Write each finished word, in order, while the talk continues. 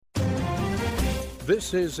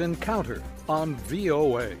This is Encounter on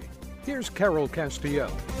VOA. Here's Carol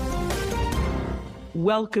Castiel.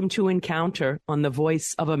 Welcome to Encounter on the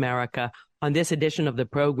Voice of America. On this edition of the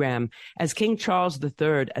program, as King Charles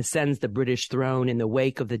III ascends the British throne in the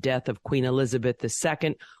wake of the death of Queen Elizabeth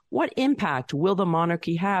II, what impact will the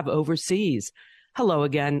monarchy have overseas? Hello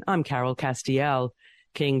again, I'm Carol Castiel.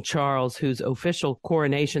 King Charles, whose official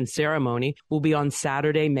coronation ceremony will be on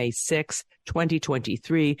Saturday, May 6,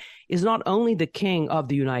 2023, is not only the King of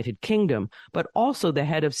the United Kingdom, but also the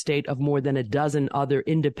head of state of more than a dozen other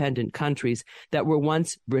independent countries that were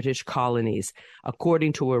once British colonies.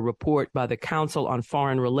 According to a report by the Council on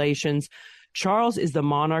Foreign Relations, Charles is the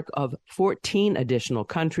monarch of 14 additional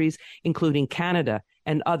countries, including Canada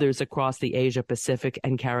and others across the Asia-Pacific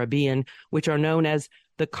and Caribbean, which are known as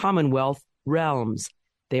the Commonwealth realms.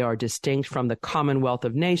 They are distinct from the Commonwealth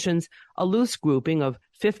of Nations, a loose grouping of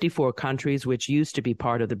 54 countries which used to be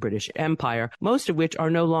part of the British Empire, most of which are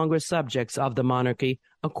no longer subjects of the monarchy,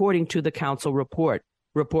 according to the Council report.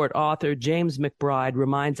 Report author James McBride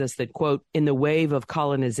reminds us that, quote, in the wave of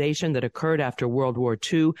colonization that occurred after World War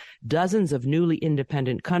II, dozens of newly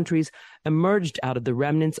independent countries emerged out of the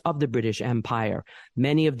remnants of the British Empire.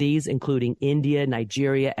 Many of these, including India,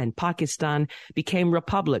 Nigeria, and Pakistan, became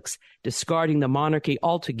republics, discarding the monarchy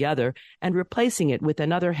altogether and replacing it with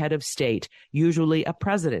another head of state, usually a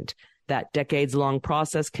president. That decades-long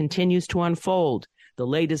process continues to unfold. The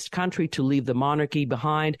latest country to leave the monarchy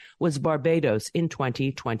behind was Barbados in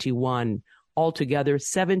 2021. Altogether,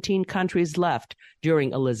 17 countries left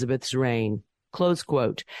during Elizabeth's reign. Close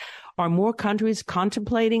quote. Are more countries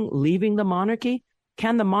contemplating leaving the monarchy?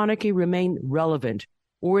 Can the monarchy remain relevant,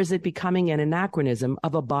 or is it becoming an anachronism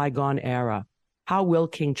of a bygone era? How will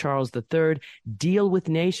King Charles III deal with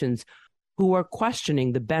nations who are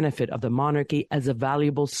questioning the benefit of the monarchy as a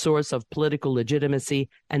valuable source of political legitimacy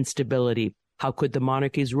and stability? How could the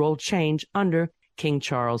monarchy's role change under King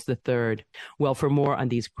Charles III? Well, for more on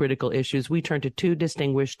these critical issues, we turn to two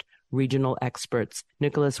distinguished regional experts.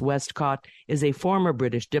 Nicholas Westcott is a former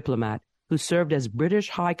British diplomat who served as British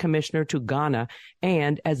High Commissioner to Ghana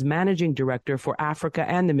and as Managing Director for Africa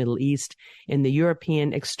and the Middle East in the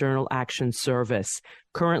European External Action Service.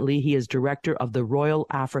 Currently, he is Director of the Royal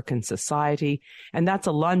African Society, and that's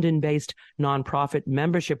a London-based nonprofit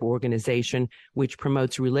membership organization which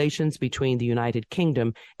promotes relations between the United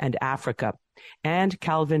Kingdom and Africa. And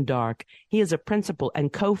Calvin Dark, he is a principal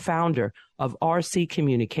and co-founder of RC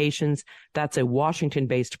Communications. That's a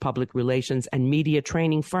Washington-based public relations and media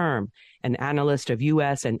training firm. An analyst of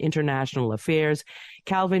U.S. and international affairs,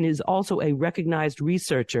 Calvin is also a recognized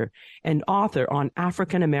researcher and author on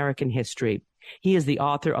African American history. He is the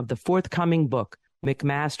author of the forthcoming book,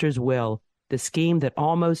 McMaster's Will, The Scheme That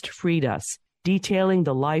Almost Freed Us, detailing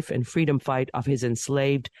the life and freedom fight of his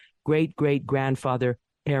enslaved great-great-grandfather,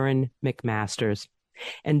 Aaron McMasters.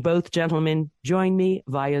 And both gentlemen join me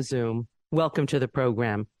via Zoom. Welcome to the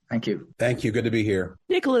program. Thank you. Thank you. Good to be here.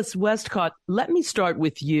 Nicholas Westcott, let me start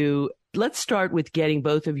with you. Let's start with getting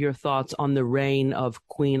both of your thoughts on the reign of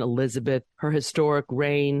Queen Elizabeth. Her historic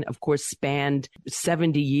reign, of course, spanned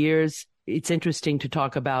 70 years. It's interesting to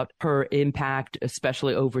talk about her impact,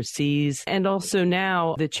 especially overseas, and also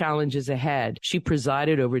now the challenges ahead. She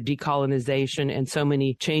presided over decolonization and so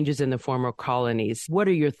many changes in the former colonies. What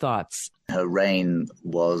are your thoughts? Her reign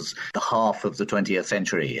was the half of the 20th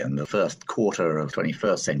century and the first quarter of the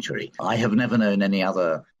 21st century. I have never known any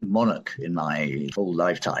other monarch in my whole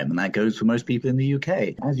lifetime, and that goes for most people in the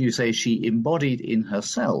UK. As you say, she embodied in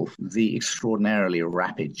herself the extraordinarily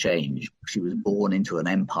rapid change. She was born into an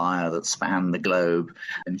empire that spanned the globe,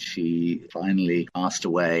 and she finally passed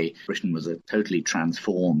away. Britain was a totally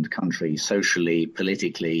transformed country, socially,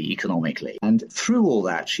 politically, economically. And through all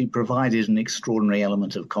that, she provided an extraordinary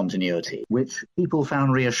element of continuity, which people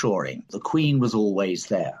found reassuring. The Queen was always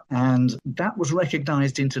there. And that was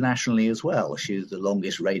recognized internationally as well. She was the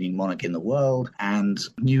longest reigning monarch in the world and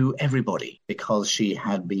knew everybody because she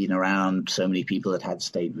had been around. So many people had had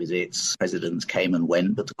state visits. Presidents came and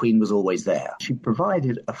went, but the Queen was always there. She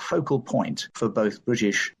provided a focal point for both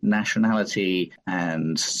British nationality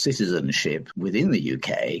and citizenship within the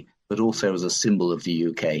UK, but also as a symbol of the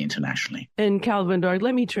UK internationally. And Calvin Dark,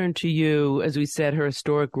 let me turn to you. As we said, her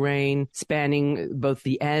historic reign spanning both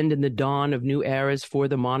the end and the dawn of new eras for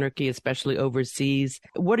the monarchy, especially overseas.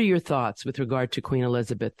 What are your thoughts with regard to Queen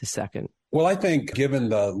Elizabeth II? Well, I think given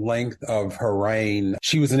the length of her reign,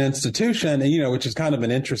 she was an institution, and, which is kind of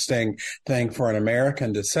an interesting thing for an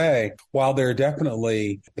American to say. While there are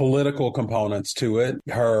definitely political components to it,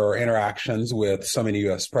 her interactions with so many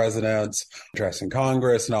U.S. presidents, addressing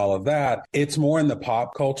Congress and all of that, it's more in the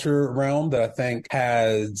pop culture realm that I think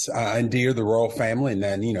has endeared the royal family. And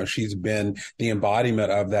then, she's been the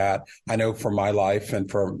embodiment of that, I know, for my life and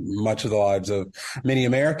for much of the lives of many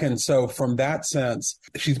Americans. So from that sense,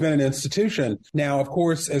 she's been an institution. Now, of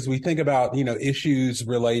course, as we think about, issues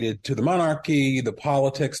related to the monarchy, the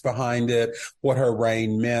politics behind it, what her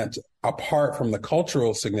reign meant, apart from the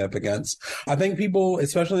cultural significance, I think people,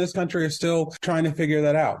 especially in this country, are still trying to figure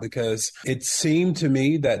that out, because it seemed to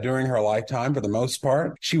me that during her lifetime, for the most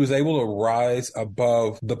part, she was able to rise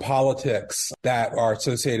above the politics that are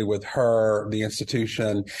associated with her, the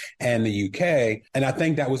institution, and the UK. And I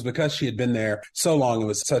think that was because she had been there so long. It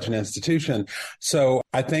was such an institution. So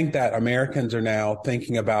I think that Americans are now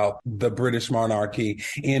thinking about the British monarchy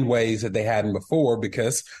in ways that they hadn't before,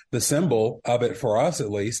 because the symbol of it, for us at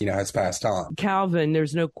least, has passed on. Calvin,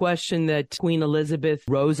 there's no question that Queen Elizabeth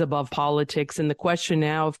rose above politics. And the question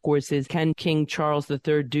now, of course, is can King Charles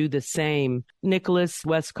III do the same? Nicholas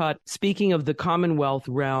Westcott, speaking of the Commonwealth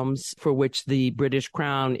realms for which the British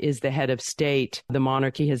Crown is the head of state, the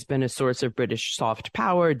monarchy has been a source of British soft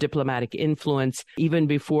power, diplomatic influence. Even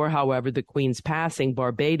before, however, the Queen's passing,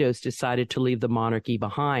 Barbados decided to leave the monarchy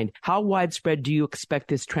behind. How widespread do you expect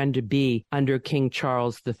this trend to be under King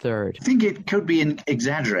Charles III? I think it could be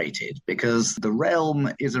exaggerated, because the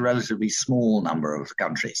realm is a relatively small number of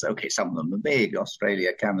countries. Okay, some of them are big,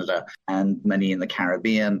 Australia, Canada, and many in the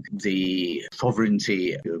Caribbean. The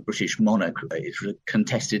sovereignty of the British monarch is a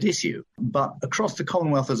contested issue. But across the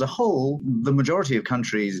Commonwealth as a whole, the majority of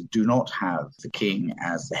countries do not have the king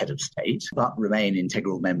as the head of state, but remain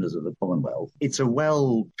integral members of the Commonwealth. It's a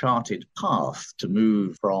well-charted path to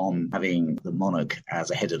move from having the monarch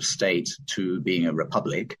as a head of state to being a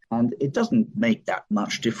republic, and it doesn't make that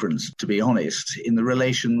much difference, to be honest, in the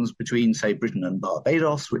relations between, say, Britain and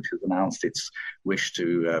Barbados, which has announced its wish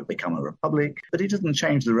to become a republic. But it doesn't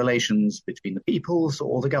change the relations between the peoples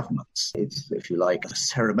or the governments. It's, if you like, a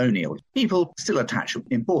ceremonial. People still attach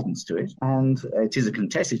importance to it, and it is a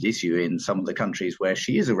contested issue in some of the countries where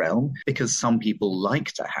she is a realm, because some people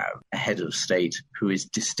like to have a head of state who is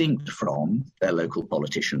distinct from their local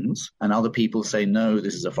politicians, and other people say, no,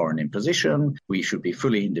 this is a foreign imposition, we should be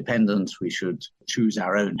fully independent, we should choose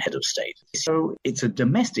our own head of state. So it's a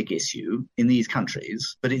domestic issue in these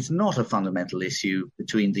countries, but it's not a fundamental issue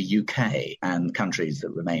between the UK and countries that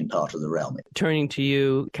remain part of the realm. Turning to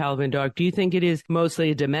you, Calvin Dark, do you think it is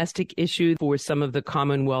mostly a domestic issue for some of the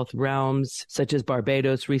Commonwealth realms, such as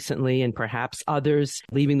Barbados recently and perhaps others,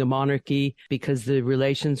 leaving the monarchy because the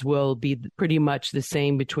relations will be pretty much the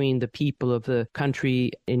same between the people of the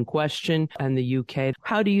country in question and the UK?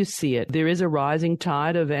 How do you see it? There is a rising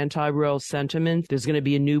tide of anti-royal sentiment. There's going to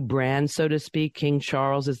be a new brand, so to speak. King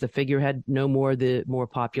Charles is the figurehead, no more the more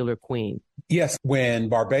popular queen. Yes, when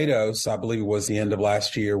Barbados, I believe it was the end of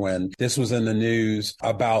last year, when this was in the news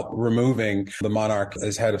about removing the monarch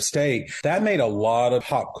as head of state, that made a lot of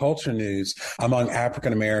pop culture news among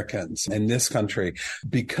African Americans in this country,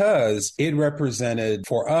 because it represented,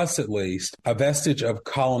 for us at least, a vestige of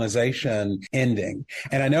colonization ending.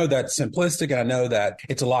 And I know that's simplistic, and I know that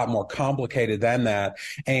it's a lot more complicated than that.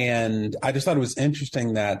 And I just thought it was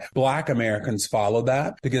interesting that Black Americans followed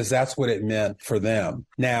that, because that's what it meant for them.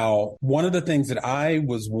 Now, one of the things that I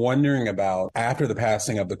was wondering about after the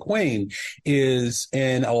passing of the Queen is,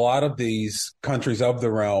 in a lot of these countries of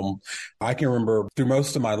the realm, I can remember through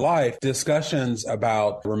most of my life discussions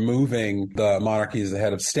about removing the monarchy as the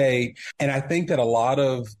head of state. And I think that a lot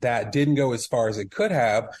of that didn't go as far as it could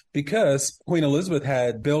have, because Queen Elizabeth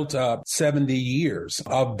had built up 70 years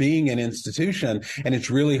of being an institution. And it's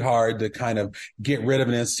really hard to kind of get rid of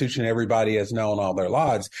an institution everybody has known all their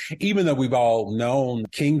lives. Even though we've all known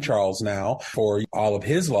King Charles now for all of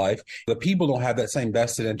his life, the people don't have that same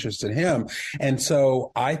vested interest in him. And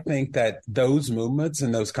so I think that those movements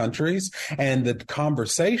in those countries and the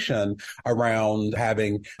conversation around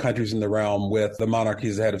having countries in the realm with the monarchy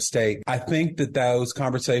as the head of state, I think that those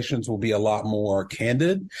conversations will be a lot more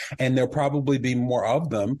candid, and there'll probably be more of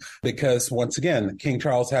them, because once again, King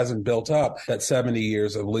Charles hasn't built up that 70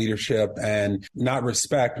 years of leadership and not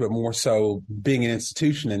respect, but more so being an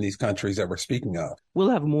institution in these countries that we're speaking of. We'll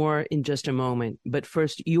have more in just a moment, but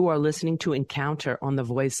first, you are listening to Encounter on the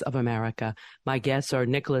Voice of America. My guests are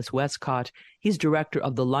Nicholas Westcott. He's director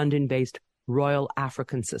of the London-based Royal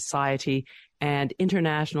African Society, and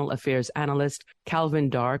international affairs analyst Calvin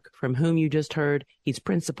Dark, from whom you just heard. He's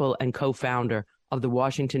principal and co-founder of the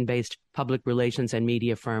Washington-based public relations and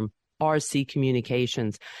media firm RC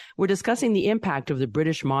Communications. We're discussing the impact of the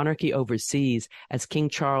British monarchy overseas as King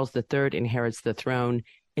Charles III inherits the throne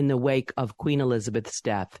in the wake of Queen Elizabeth's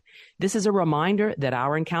death. This is a reminder that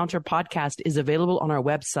our Encounter podcast is available on our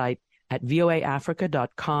website at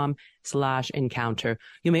voaafrica.com/encounter.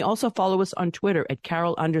 You may also follow us on Twitter at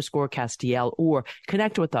Carol_Castiel or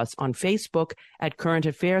connect with us on Facebook at Current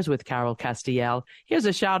Affairs with Carol Castiel. Here's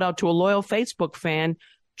a shout out to a loyal Facebook fan,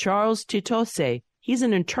 Charles Titose. He's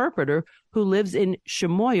an interpreter who lives in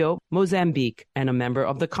Chimoio, Mozambique, and a member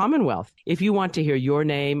of the Commonwealth. If you want to hear your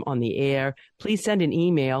name on the air, please send an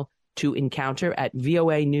email to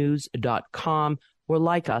encounter@voanews.com or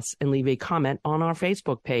like us and leave a comment on our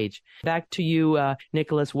Facebook page. Back to you,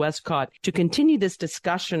 Nicholas Westcott, to continue this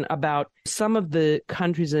discussion about some of the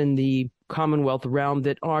countries in the Commonwealth realm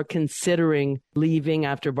that are considering leaving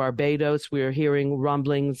after Barbados. We're hearing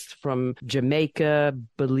rumblings from Jamaica,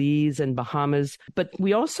 Belize, and Bahamas. But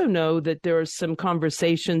we also know that there are some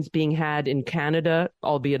conversations being had in Canada,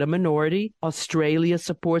 albeit a minority. Australia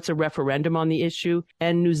supports a referendum on the issue,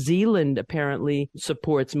 and New Zealand apparently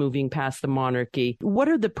supports moving past the monarchy. What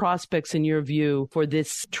are the prospects, in your view, for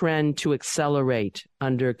this trend to accelerate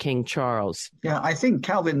under King Charles? Yeah, I think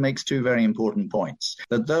Calvin makes two very important points.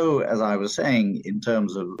 That though, as I was saying, in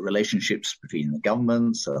terms of relationships between the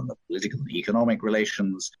governments and the political and economic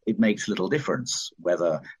relations, it makes little difference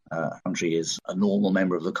whether a country is a normal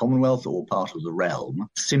member of the Commonwealth or part of the realm.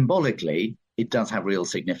 Symbolically, it does have real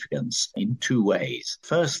significance in two ways.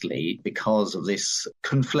 Firstly, because of this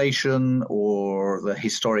conflation or the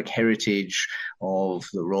historic heritage of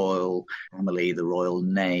the royal family, the royal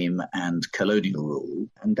name, and colonial rule.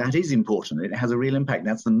 And that is important. It has a real impact.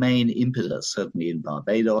 That's the main impetus, certainly in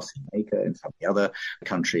Barbados, in Jamaica, and some of the other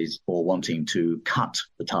countries, for wanting to cut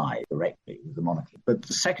the tie directly with the monarchy. But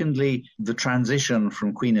secondly, the transition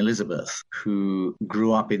from Queen Elizabeth, who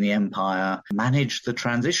grew up in the empire, managed the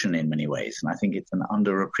transition in many ways. And I think it's an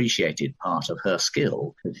underappreciated part of her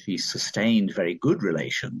skill that she sustained very good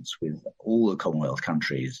relations with all the Commonwealth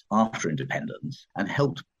countries after independence and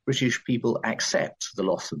helped British people accept the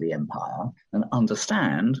loss of the empire and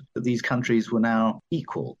understand that these countries were now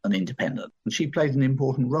equal and independent. And she played an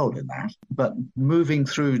important role in that. But moving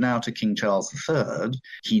through now to King Charles III,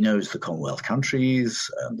 he knows the Commonwealth countries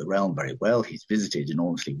and the realm very well. He's visited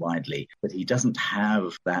enormously widely, but he doesn't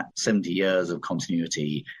have that 70 years of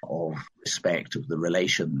continuity of respect of the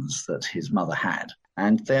relations that his mother had.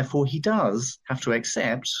 And therefore, he does have to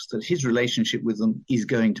accept that his relationship with them is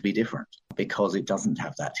going to be different because it doesn't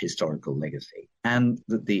have that historical legacy. And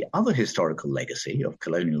that the other historical legacy of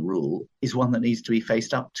colonial rule is one that needs to be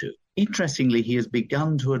faced up to. Interestingly, he has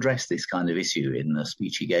begun to address this kind of issue in the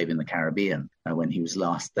speech he gave in the Caribbean when he was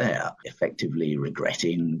last there, effectively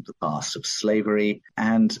regretting the past of slavery.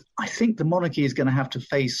 And I think the monarchy is going to have to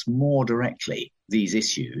face more directly these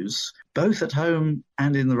issues, both at home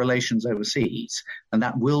and in the relations overseas. And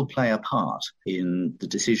that will play a part in the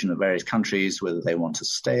decision of various countries whether they want to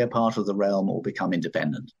stay a part of the realm or become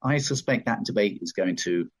independent. I suspect that debate is going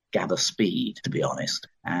to gather speed, to be honest.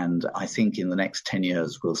 And I think in the next 10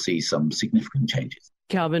 years, we'll see some significant changes.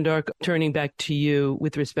 Calvin Dark, turning back to you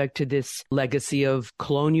with respect to this legacy of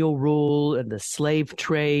colonial rule and the slave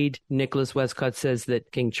trade. Nicholas Westcott says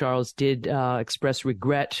that King Charles did express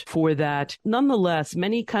regret for that. Nonetheless,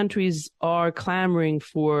 many countries are clamoring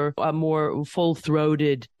for a more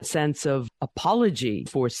full-throated sense of apology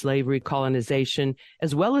for slavery colonization,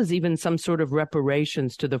 as well as even some sort of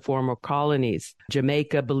reparations to the former colonies.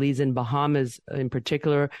 Jamaica, Belize, and Bahamas in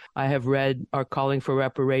particular, I have read, are calling for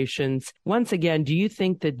reparations. Once again, do you think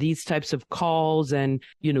that these types of calls and,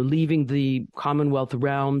 leaving the Commonwealth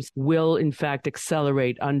realms will in fact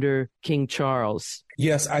accelerate under King Charles?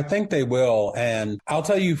 Yes, I think they will. And I'll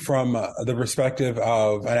tell you from the perspective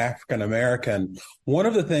of an African American, one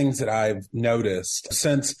of the things that I've noticed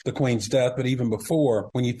since the Queen's death, but even before,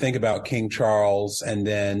 when you think about King Charles and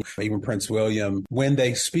then even Prince William, when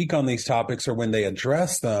they speak on these topics or when they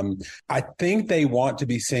address them, I think they want to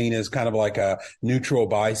be seen as kind of like a neutral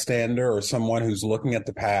bystander or someone who's looking at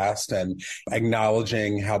the past and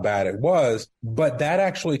acknowledging how bad it was. But that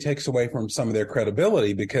actually takes away from some of their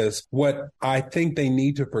credibility, because what I think they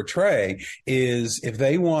need to portray is if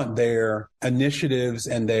they want their initiatives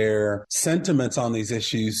and their sentiments on these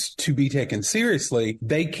issues to be taken seriously,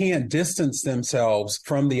 they can't distance themselves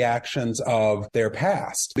from the actions of their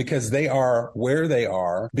past because they are where they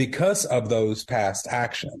are because of those past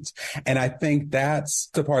actions. And I think that's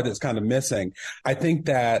the part that's kind of missing. I think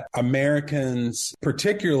that Americans,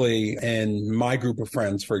 particularly in my group of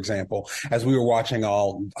friends, for example, as we were watching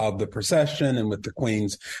all of the procession and with the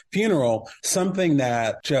Queen's funeral, something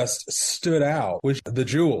that just stood out was the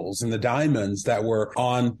jewels and the diamonds that were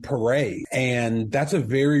on parade. And that's a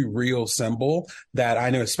very real symbol that I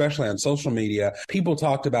know, especially on social media, people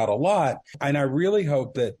talked about a lot. And I really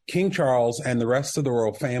hope that King Charles and the rest of the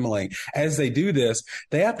royal family, as they do this,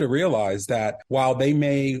 they have to realize that while they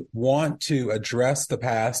may want to address the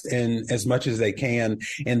past in as much as they can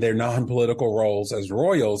in their non-political roles as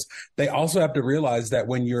royals, they also have to realize that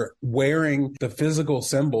when you're wearing the physical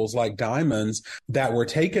symbols like diamonds that were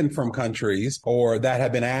taken from countries or that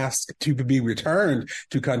have been asked to be returned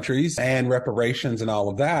to countries and reparations and all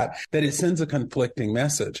of that, that it sends a conflicting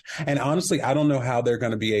message. And honestly, I don't know how they're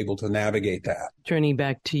going to be able to navigate that. Turning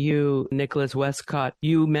back to you, Nicholas Westcott,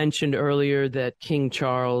 you mentioned earlier that King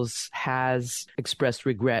Charles has expressed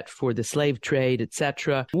regret for the slave trade,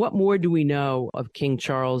 etc. What more do we know of King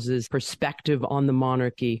Charles's perspective on the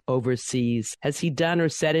monarchy overseas? Has he done or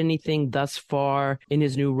said anything thus far in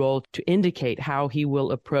his new role to indicate how he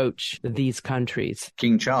will approach these countries?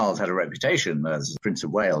 King Charles had a reputation as Prince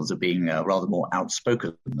of Wales of being rather more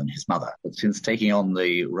outspoken than his mother. But since taking on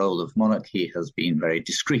the role of monarch, he has been very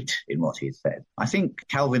discreet in what he said. I think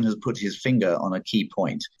Calvin has put his finger on a key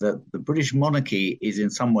point, that the British monarchy is in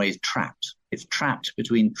some ways trapped. It's trapped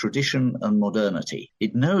between tradition and modernity.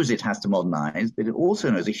 It knows it has to modernize, but it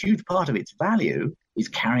also knows a huge part of its value is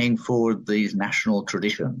carrying forward these national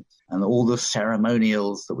traditions. And all the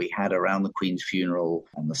ceremonials that we had around the Queen's funeral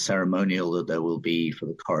and the ceremonial that there will be for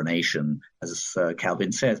the coronation, as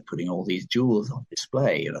Calvin says, putting all these jewels on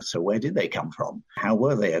display. So where did they come from? How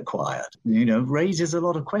were they acquired? Raises a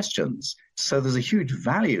lot of questions. So there's a huge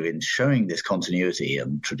value in showing this continuity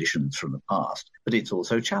and traditions from the past, but it's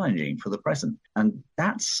also challenging for the present. And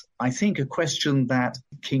that's, I think, a question that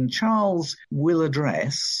King Charles will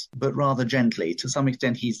address, but rather gently. To some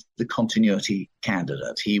extent, he's the continuity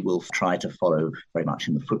candidate. He will try to follow very much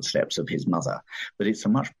in the footsteps of his mother. But it's a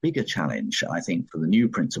much bigger challenge, I think, for the new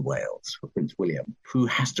Prince of Wales, for Prince William, who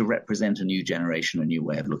has to represent a new generation, a new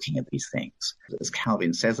way of looking at these things. As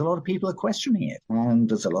Calvin says, a lot of people are questioning it. And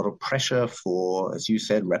there's a lot of pressure for, as you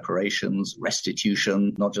said, reparations,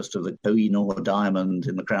 restitution, not just of the Koh-i-Noor diamond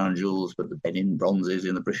in the crown jewels, but the Benin bronzes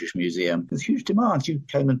in the British Museum. There's huge demands. You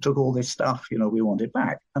came and took all this stuff, we want it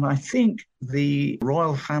back. And I think the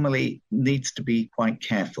royal family needs to be quite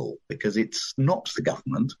careful because it's not the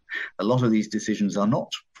government. A lot of these decisions are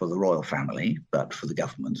not for the royal family, but for the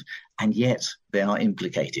government. And yet they are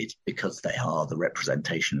implicated because they are the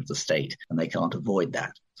representation of the state and they can't avoid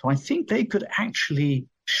that. So I think they could actually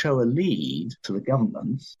show a lead to the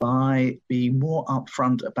government by being more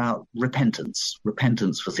upfront about repentance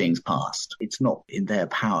for things past. It's not in their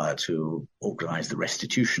power to organize the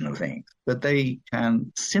restitution of things, but they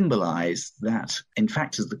can symbolize that, in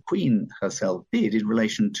fact, as the Queen herself did in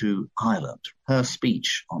relation to Ireland. Her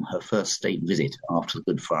speech on her first state visit after the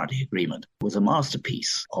Good Friday Agreement was a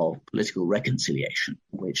masterpiece of political reconciliation,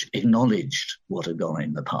 which acknowledged what had gone on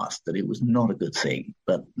in the past, that it was not a good thing,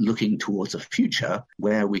 but looking towards a future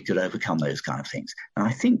where we could overcome those kind of things. And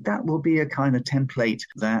I think that will be a kind of template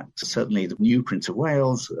that certainly the new Prince of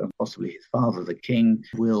Wales, and possibly his father, the King,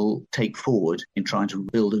 will take forward in trying to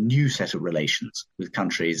build a new set of relations with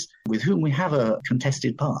countries with whom we have a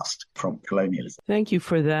contested past from colonialism. Thank you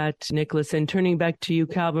for that, Nicholas. And turning back to you,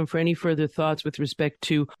 Calvin, for any further thoughts with respect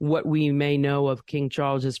to what we may know of King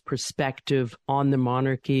Charles's perspective on the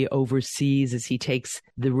monarchy overseas as he takes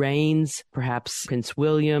the reins, perhaps Prince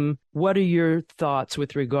William. What are your thoughts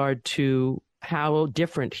with regard to how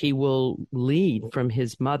different he will lead from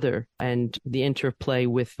his mother and the interplay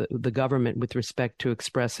with the government with respect to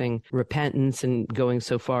expressing repentance and going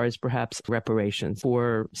so far as perhaps reparations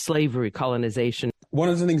for slavery, colonization? One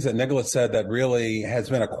of the things that Nicholas said that really has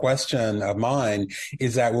been a question of mine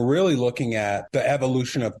is that we're really looking at the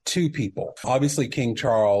evolution of two people. Obviously, King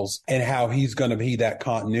Charles and how he's going to be that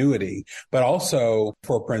continuity, but also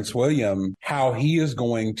for Prince William, how he is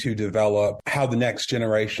going to develop, how the next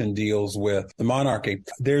generation deals with the monarchy.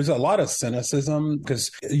 There's a lot of cynicism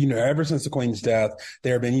because, ever since the Queen's death,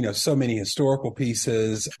 there have been, so many historical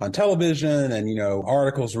pieces on television and,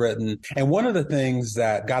 articles written. And one of the things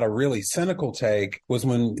that got a really cynical take was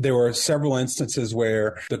when there were several instances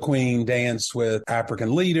where the Queen danced with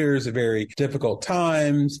African leaders at very difficult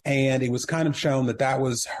times. And it was kind of shown that that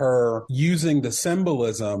was her using the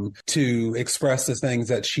symbolism to express the things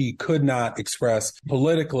that she could not express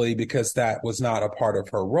politically because that was not a part of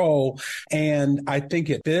her role. And I think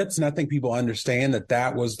it fits. And I think people understand that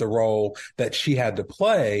that was the role that she had to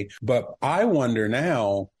play. But I wonder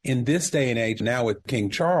now, in this day and age, now with King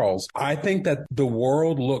Charles, I think that the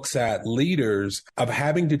world looks at leaders of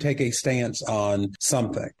having to take a stance on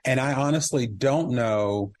something. And I honestly don't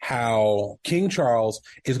know how King Charles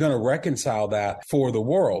is going to reconcile that for the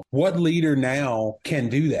world. What leader now can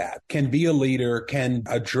do that, can be a leader, can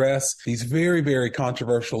address these very, very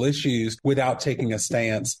controversial issues without taking a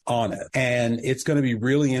stance on it? And it's going to be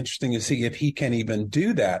really interesting to see if he can even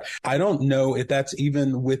do that. I don't know if that's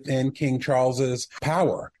even within King Charles's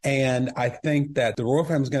power. And I think that the royal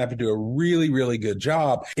family is going to have to do a really, really good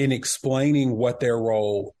job in explaining what their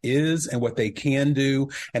role is and what they can do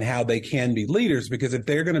and how they can be leaders. Because if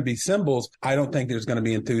they're going to be symbols, I don't think there's going to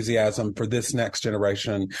be enthusiasm for this next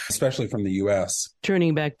generation, especially from the U.S.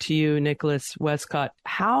 Turning back to you, Nicholas Westcott,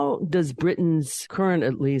 how does Britain's current,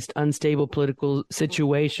 at least, unstable political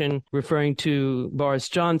situation, referring to Boris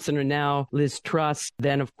Johnson or now Liz Truss,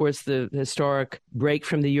 then, of course, the historic break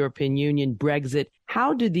from the European Union, Brexit,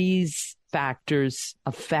 how do these factors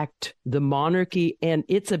affect the monarchy and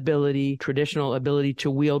its traditional ability to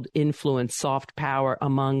wield influence, soft power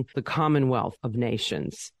among the Commonwealth of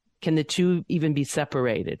Nations? Can the two even be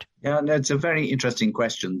separated? Yeah, no, it's a very interesting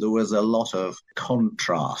question. There was a lot of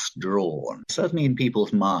contrast drawn, certainly in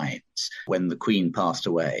people's minds, when the Queen passed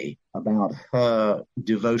away, about her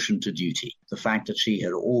devotion to duty. The fact that she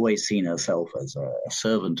had always seen herself as a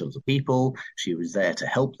servant of the people. She was there to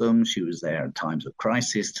help them. She was there in times of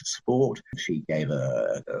crisis to support. She gave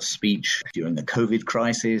a speech during the COVID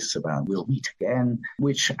crisis about "we'll meet again,"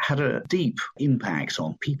 which had a deep impact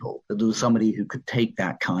on people. That there was somebody who could take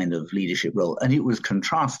that kind of leadership role. And it was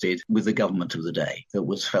contrasted with the government of the day that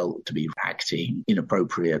was felt to be acting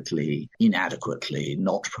inappropriately, inadequately,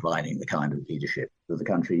 not providing the kind of leadership that the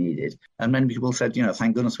country needed. And many people said,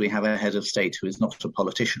 thank goodness we have a head of state who is not a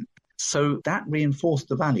politician. So that reinforced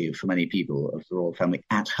the value for many people of the royal family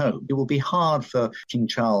at home. It will be hard for King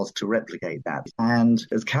Charles to replicate that. And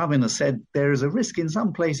as Calvin has said, there is a risk in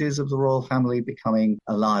some places of the royal family becoming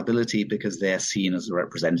a liability because they're seen as a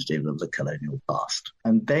representative of the colonial past.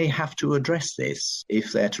 And they have to address this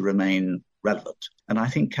if they're to remain relevant. And I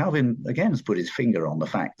think Calvin, again, has put his finger on the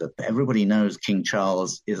fact that everybody knows King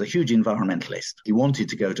Charles is a huge environmentalist. He wanted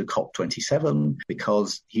to go to COP27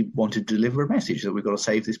 because he wanted to deliver a message that we've got to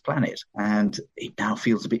save this planet. And he now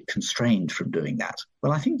feels a bit constrained from doing that.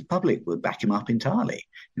 Well, I think the public would back him up entirely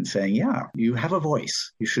in saying, yeah, you have a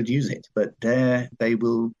voice, you should use it. But there they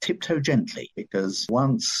will tiptoe gently, because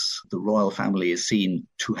once the royal family is seen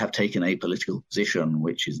to have taken a political position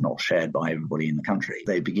which is not shared by everybody in the country,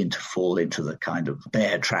 they begin to fall into the kind of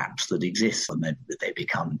bear traps that exist, and then they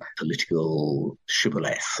become political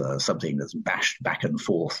shibboleth, something that's bashed back and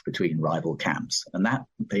forth between rival camps, and that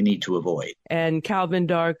they need to avoid. And Calvin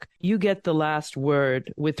Dark, you get the last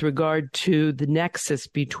word with regard to the nexus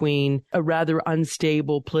between a rather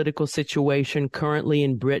unstable political situation currently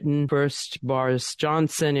in Britain, first Boris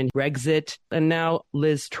Johnson and Brexit, and now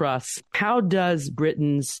Liz Truss. How does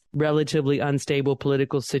Britain's relatively unstable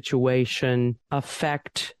political situation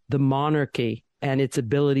affect the monarchy and its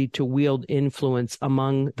ability to wield influence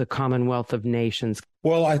among the Commonwealth of Nations?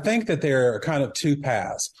 Well, I think that there are kind of two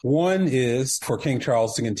paths. One is for King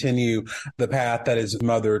Charles to continue the path that his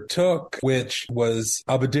mother took, which was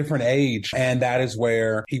of a different age. And that is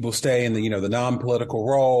where he will stay in the, the non-political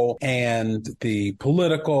role, and the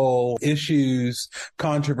political issues,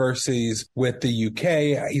 controversies with the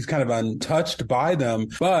UK, he's kind of untouched by them.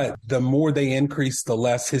 But the more they increase, the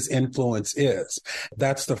less his influence is.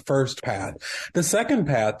 That's the first path. The second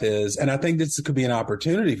path is, and I think this could be an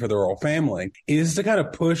opportunity for the royal family, is to kind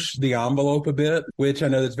of push the envelope a bit, which I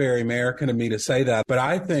know that's very American of me to say that, but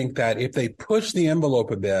I think that if they push the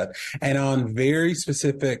envelope a bit and on very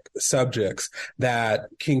specific subjects that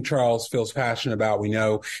King Charles feels passionate about, we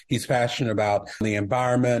know he's passionate about the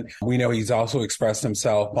environment. We know he's also expressed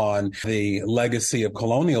himself on the legacy of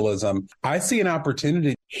colonialism. I see an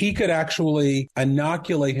opportunity he could actually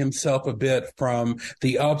inoculate himself a bit from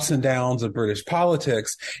the ups and downs of British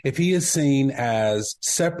politics if he is seen as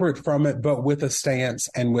separate from it, but with a stance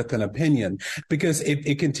and with an opinion. Because if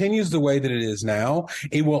it continues the way that it is now,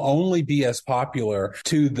 it will only be as popular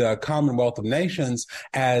to the Commonwealth of Nations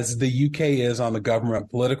as the UK is on the government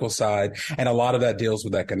political side. And a lot of that deals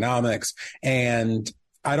with economics. And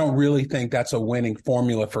I don't really think that's a winning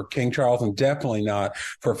formula for King Charles, and definitely not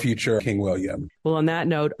for future King William. Well, on that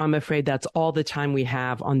note, I'm afraid that's all the time we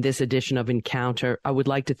have on this edition of Encounter. I would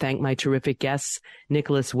like to thank my terrific guests,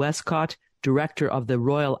 Nicholas Westcott, Director of the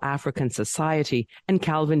Royal African Society, and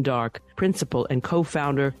Calvin Dark, Principal and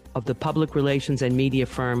Co-founder of the public relations and media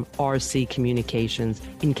firm RC Communications.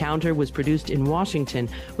 Encounter was produced in Washington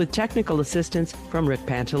with technical assistance from Rick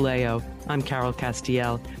Pantaleo. I'm Carol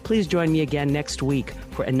Castiel. Please join me again next week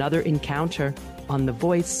for another Encounter on the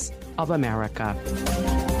Voice of America.